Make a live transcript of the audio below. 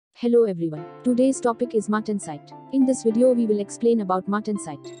Hello everyone. Today's topic is Martensite. In this video we will explain about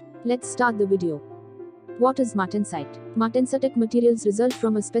Martensite. Let's start the video. What is Martensite? Martensite materials result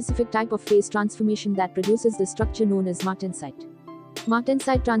from a specific type of phase transformation that produces the structure known as martensite.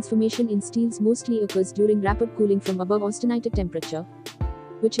 Martensite transformation in steels mostly occurs during rapid cooling from above austenitic temperature,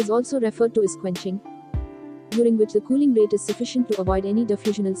 which is also referred to as quenching, during which the cooling rate is sufficient to avoid any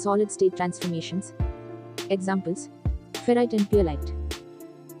diffusional solid-state transformations. Examples: ferrite and pearlite.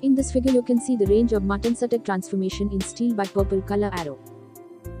 In this figure you can see the range of martensite transformation in steel by purple color arrow.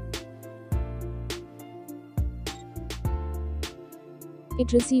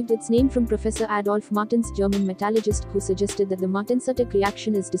 It received its name from Professor Adolf Martens, German metallurgist, who suggested that the martensite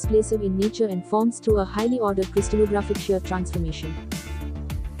reaction is displacive in nature and forms through a highly ordered crystallographic shear transformation,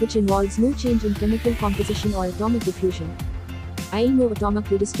 which involves no change in chemical composition or atomic diffusion, i.e. no atomic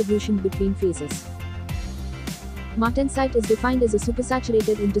redistribution between phases. Martensite is defined as a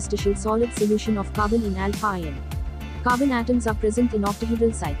supersaturated interstitial solid solution of carbon in alpha ion. Carbon atoms are present in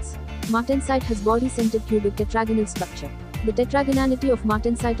octahedral sites. Martensite has body-centered cubic tetragonal structure. The tetragonality of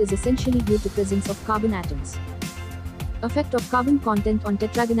martensite is essentially due to presence of carbon atoms. Effect of carbon content on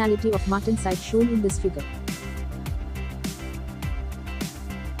tetragonality of martensite shown in this figure.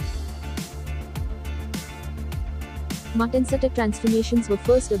 Martensite transformations were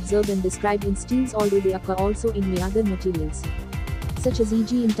first observed and described in steels, although they occur also in many other materials, such as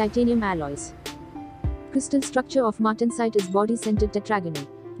e.g. in titanium alloys. Crystal structure of martensite is body-centered tetragonal.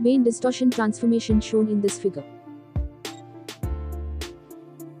 Vein distortion transformation shown in this figure.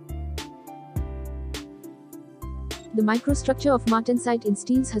 The microstructure of martensite in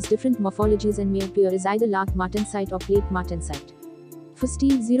steels has different morphologies and may appear as either lath martensite or plate martensite. For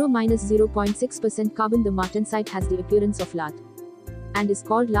steel 0-0.6% carbon, the martensite has the appearance of lath and is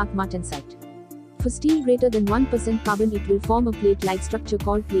called lath martensite. For steel greater than 1% carbon, it will form a plate-like structure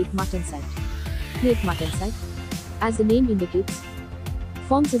called plate martensite. Plate martensite, as the name indicates,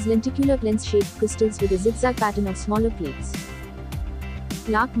 forms as lenticular lens-shaped crystals with a zigzag pattern of smaller plates.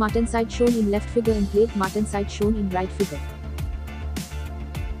 Lath martensite shown in left figure and plate martensite shown in right figure.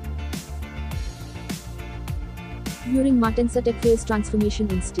 During martensite phase transformation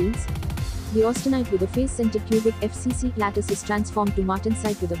in steels, the austenite with a face-centered cubic FCC lattice is transformed to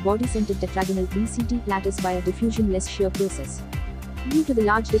martensite with a body-centered tetragonal BCT lattice by a diffusion-less shear process. Due to the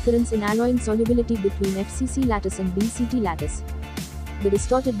large difference in alloy solubility between FCC lattice and BCT lattice, the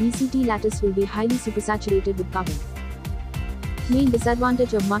distorted BCT lattice will be highly supersaturated with carbon. Main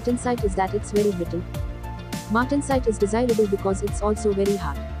disadvantage of martensite is that it's very brittle. Martensite is desirable because it's also very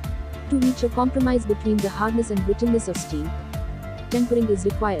hard. To reach a compromise between the hardness and brittleness of steel, tempering is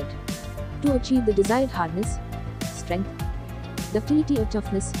required. To achieve the desired hardness, strength, ductility or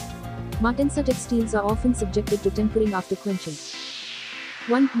toughness, martensite steels are often subjected to tempering after quenching.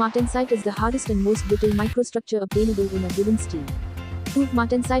 1. Martensite is the hardest and most brittle microstructure obtainable in a given steel. 2.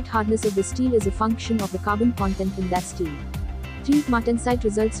 Martensite hardness of the steel is a function of the carbon content in that steel. 3. Martensite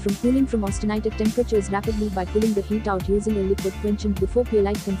results from cooling from austenitic temperatures rapidly by pulling the heat out using a liquid quenchant before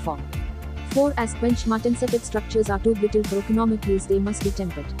pearlite can form. 4. As quenched martensite structures are too brittle for economic use, they must be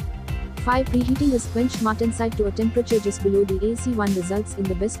tempered. 5. Preheating is quenched martensite to a temperature just below the AC1 results in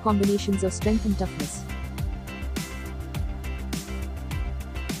the best combinations of strength and toughness.